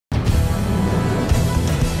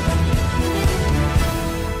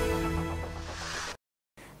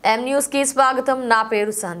M news की स्वागतम ना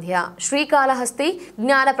पेरु संध्या श्रीकाళహస్తి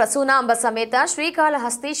జ్ఞాన ప్రసూనాంబ సమేత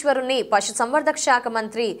శ్రీకాళహస్తీశ్వరుని పశు సంవర్ధక శాఖ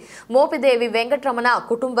మంత్రి మోపిదేవి వెంకటరమణ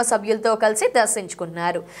కుటుంబ సభ్యులతో కలిసి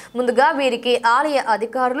దర్శించుకున్నారు. ముందుగా వీరికి ఆలయ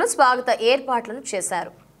అధికారులు స్వాగత ఏర్పాట్లను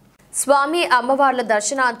చేశారు. స్వామి అమ్మవార్ల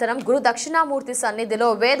దర్శనాంతరం గురు దక్షిణామూర్తి సన్నిధిలో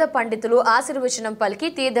వేద పండితులు ఆశీర్వచనం పలికి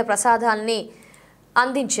తీర్థ ప్రసాదాన్ని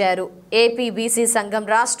అందించారు. ఏపీబీసీ సంఘం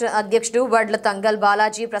రాష్ట్ర అధ్యక్షుడు వడ్ల తంగల్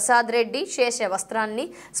బాలాజీ ప్రసాద్ రెడ్డి శేష వస్త్రాన్ని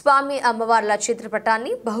స్వామి అమ్మవార్ల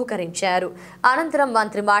చిత్రపటాన్ని బహుకరించారు. అనంతరం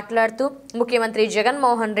మంత్రి మాట్లాడుతూ ముఖ్యమంత్రి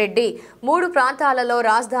జగన్మోహన్ రెడ్డి 3 ప్రాంతాలలో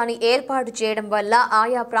రాజధాని ఏర్పాటు చేయడం వల్ల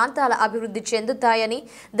ఆయా ప్రాంతాల అభివృద్ధి చెందుతాయని,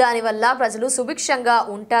 దానివల్ల ప్రజలు సుభిక్షంగా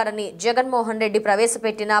ఉంటారని, జగన్మోహన్ రెడ్డి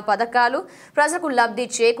ప్రవేశపెట్టిన పథకాలు ప్రజలకు లబ్ధి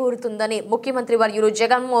చేకూరుతుందని, ముఖ్యమంత్రి వర్యులు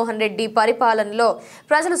జగన్మోహన్ రెడ్డి పరిపాలనలో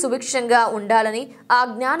ప్రజలు సుభిక్షంగా ఉండాలని, ఆ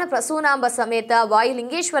జ్ఞాన ప్రసూనాంబ సమేత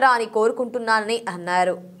వాయులింగేశ్వర అని కోరుకుంటున్నానని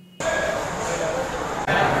అన్నారు.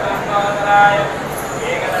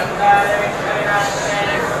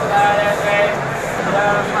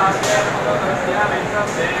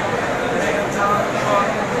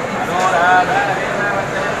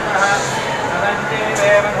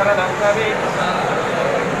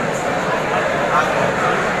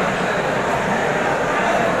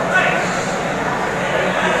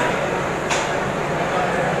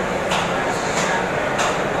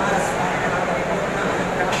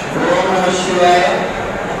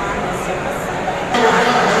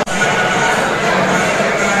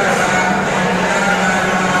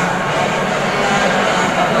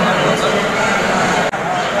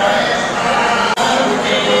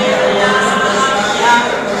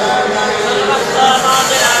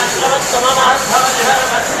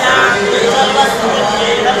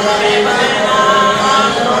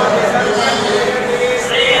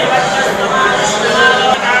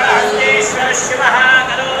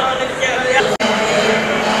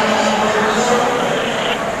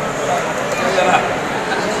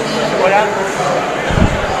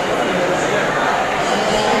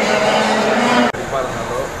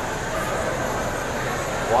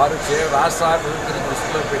 వారు రాష్ట్ర అభివృద్ధిని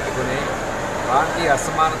దృష్టిలో పెట్టుకుని ప్రాంతీయ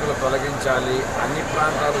అసమానతలు తొలగించాలి, అన్ని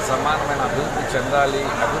ప్రాంతాలు సమానమైన అభివృద్ధి చెందాలి,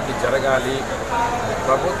 అభివృద్ధి జరగాలి,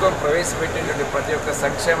 ప్రభుత్వం ప్రవేశపెట్టినటువంటి ప్రతి ఒక్క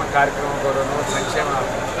సంక్షేమ కార్యక్రమం కూడాను, సంక్షేమ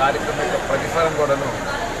కార్యక్రమం యొక్క ప్రతిఫలం కూడాను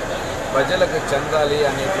ప్రజలకు చెందాలి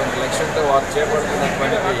అనేటువంటి లక్ష్యంతో వారు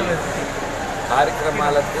చేపడుతున్నటువంటి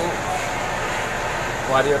కార్యక్రమాలకు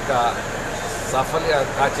వారి యొక్క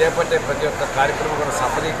చేపట్టే ప్రతి ఒక్క కార్యక్రమం కూడా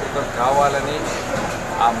సఫలీకృతం కావాలని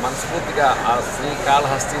ఆ మనస్ఫూర్తిగా ఆ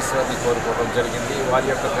శ్రీకాళహస్తీశ్వరిని కోరుకోవడం జరిగింది. వారి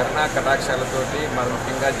యొక్క కరుణా కటాక్షాలతోటి మరి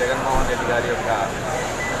ముఖ్యంగా జగన్మోహన్ రెడ్డి గారి యొక్క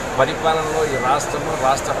పరిపాలనలో ఈ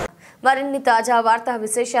రాష్ట్ర మరిన్ని తాజా వార్తా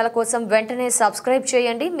విశేషాల కోసం వెంటనే సబ్స్క్రైబ్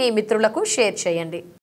చేయండి, మీ మిత్రులకు షేర్ చేయండి.